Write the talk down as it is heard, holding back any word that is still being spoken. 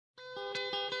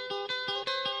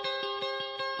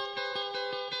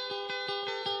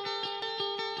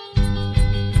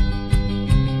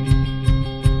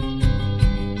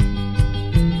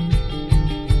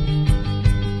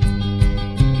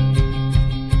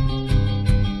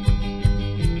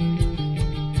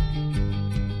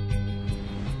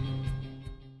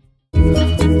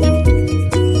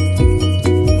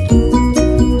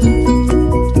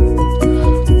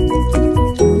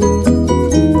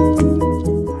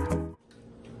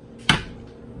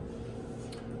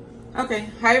Okay,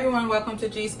 hi everyone, welcome to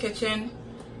G's Kitchen.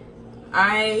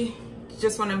 I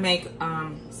just want to make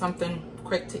something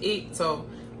quick to eat, so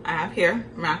I have here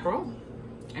mackerel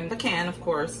in the can, of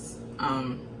course.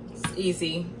 It's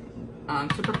easy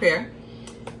to prepare.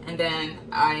 And then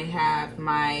I have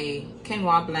my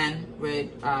quinoa blend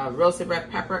with roasted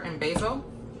red pepper and basil.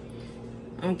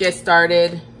 I'm gonna get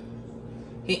started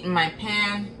heating my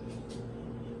pan.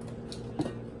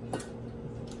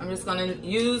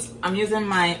 I'm using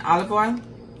my olive oil.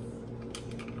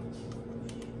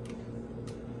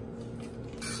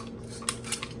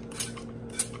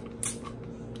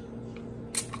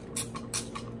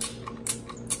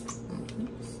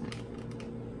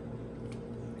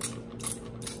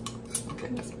 Okay,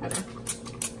 that's better.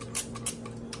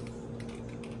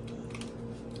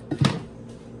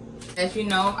 As you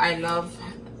know, I love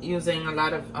using a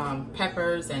lot of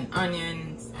peppers and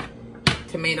onions,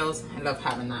 tomatoes. I love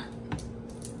having that.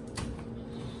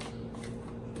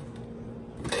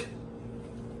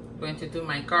 I'm going to do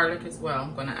my garlic as well.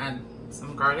 I'm going to add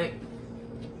some garlic.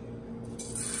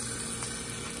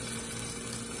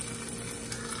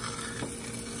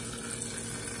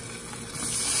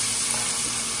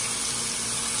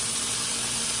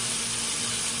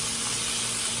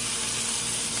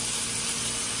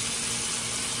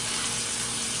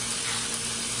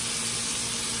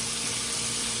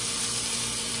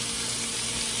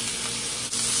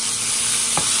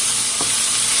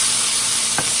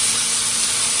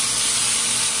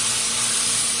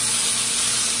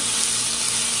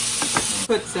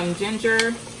 Put some ginger.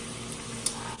 Let's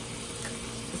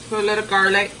put a little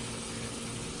garlic.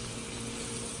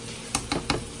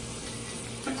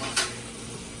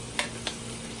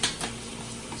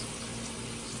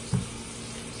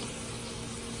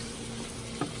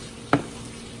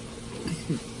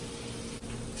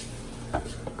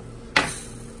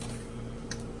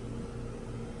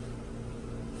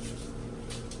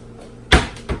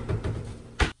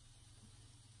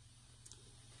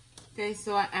 Okay,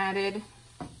 so I added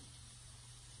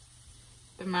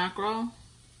the mackerel,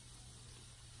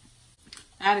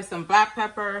 added some black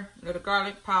pepper, a little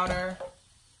garlic powder,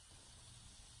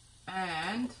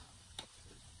 and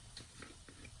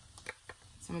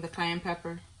some of the cayenne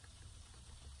pepper.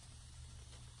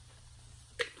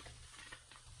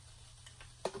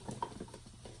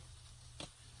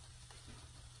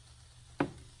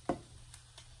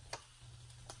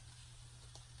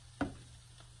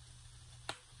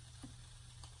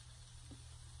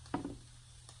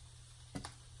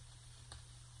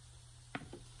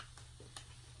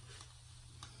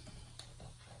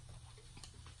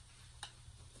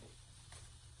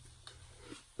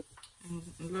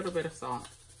 A little bit of salt.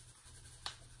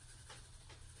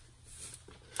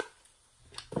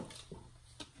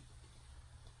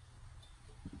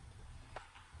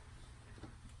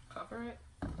 Cover it.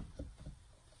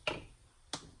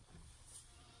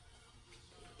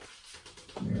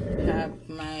 Have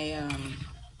my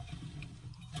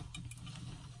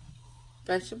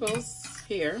vegetables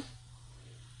here.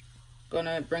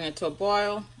 Gonna bring it to a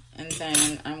boil, and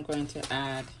then I'm going to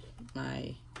add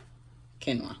my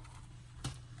quinoa.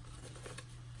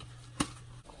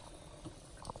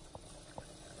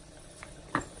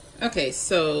 Okay,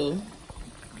 so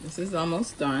this is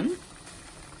almost done.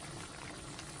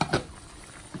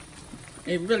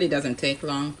 It really doesn't take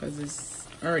long because it's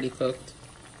already cooked.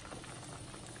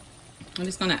 I'm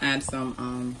just gonna add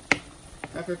some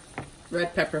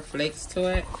red pepper flakes to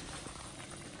it.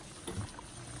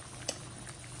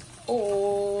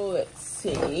 Oh, let's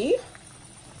see.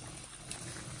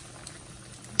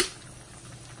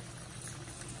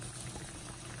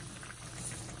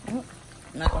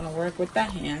 Not gonna work with that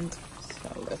hand,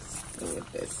 so let's do it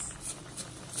with this.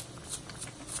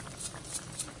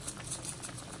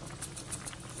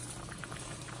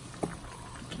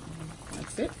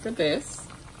 That's it for this.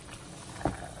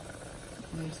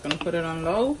 I'm just gonna put it on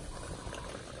low.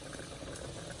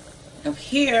 Up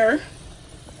here,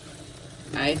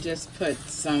 I just put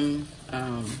some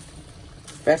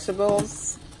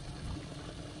vegetables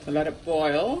to let it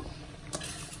boil.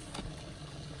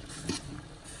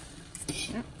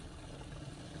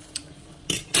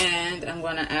 And I'm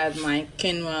gonna add my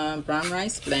quinoa brown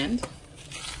rice blend.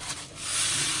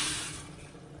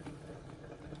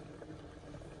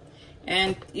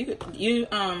 And you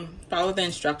follow the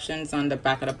instructions on the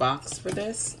back of the box for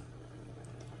this.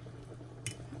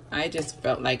 I just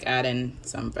felt like adding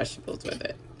some vegetables with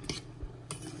it.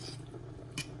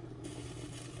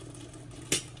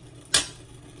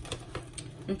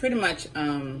 And pretty much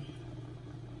I'm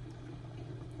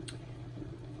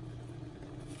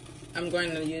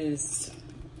going to use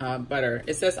butter.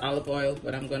 It says olive oil,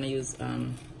 but I'm going to use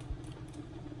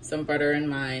some butter in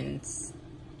mine,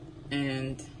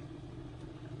 and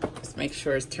just make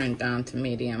sure it's turned down to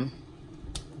medium.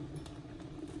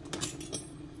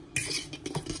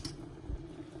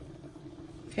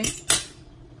 Okay.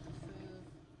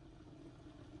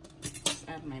 Just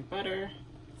add my butter.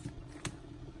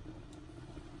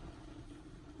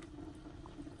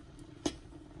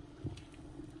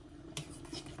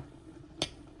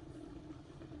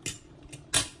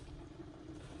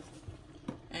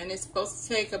 And it's supposed to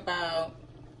take about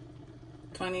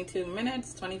 22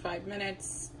 minutes, 25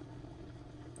 minutes,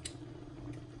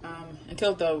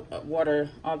 until the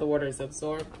water, all the water is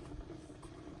absorbed.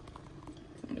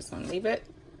 I'm just gonna leave it,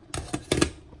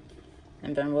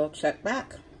 and then we'll check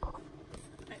back.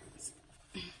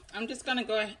 I'm just gonna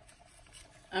go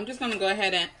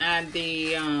ahead and add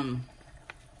the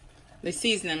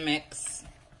seasoning mix,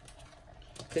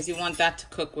 because you want that to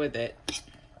cook with it.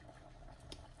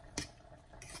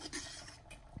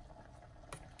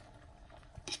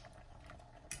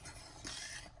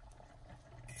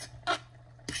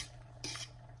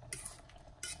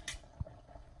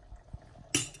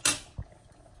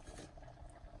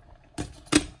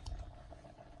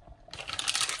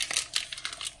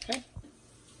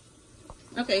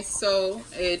 Okay, so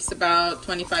it's about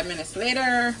 25 minutes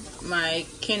later. My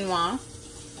quinoa,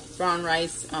 brown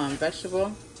rice,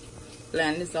 vegetable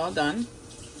blend is all done.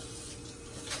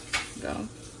 Go.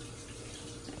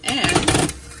 And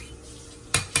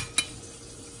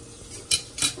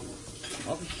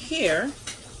over here,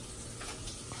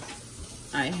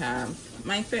 I have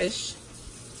my fish.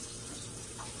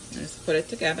 Let's put it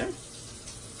together.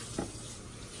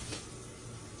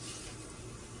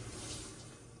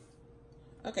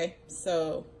 Okay,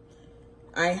 so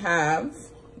I have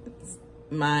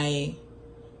my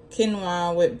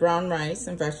quinoa with brown rice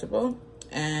and vegetable,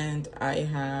 and I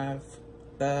have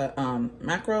the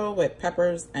mackerel with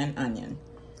peppers and onion.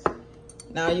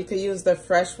 Now you could use the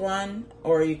fresh one,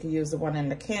 or you could use the one in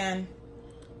the can.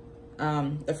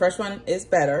 The fresh one is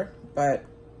better, but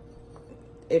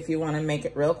if you want to make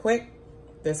it real quick,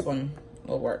 this one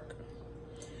will work.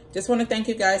 Just want to thank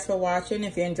you guys for watching.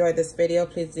 If you enjoyed this video,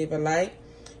 please leave a like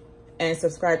and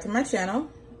subscribe to my channel.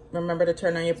 Remember to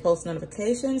turn on your post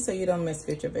notifications so you don't miss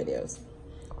future videos.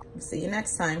 See you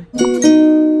next time.